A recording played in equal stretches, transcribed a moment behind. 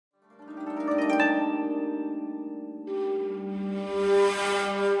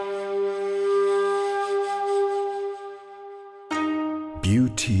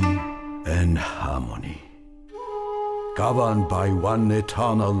beauty and harmony, governed by one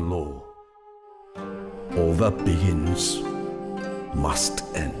eternal law. All that begins must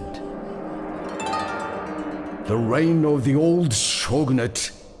end. The reign of the old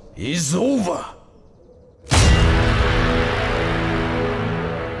shogunate is over.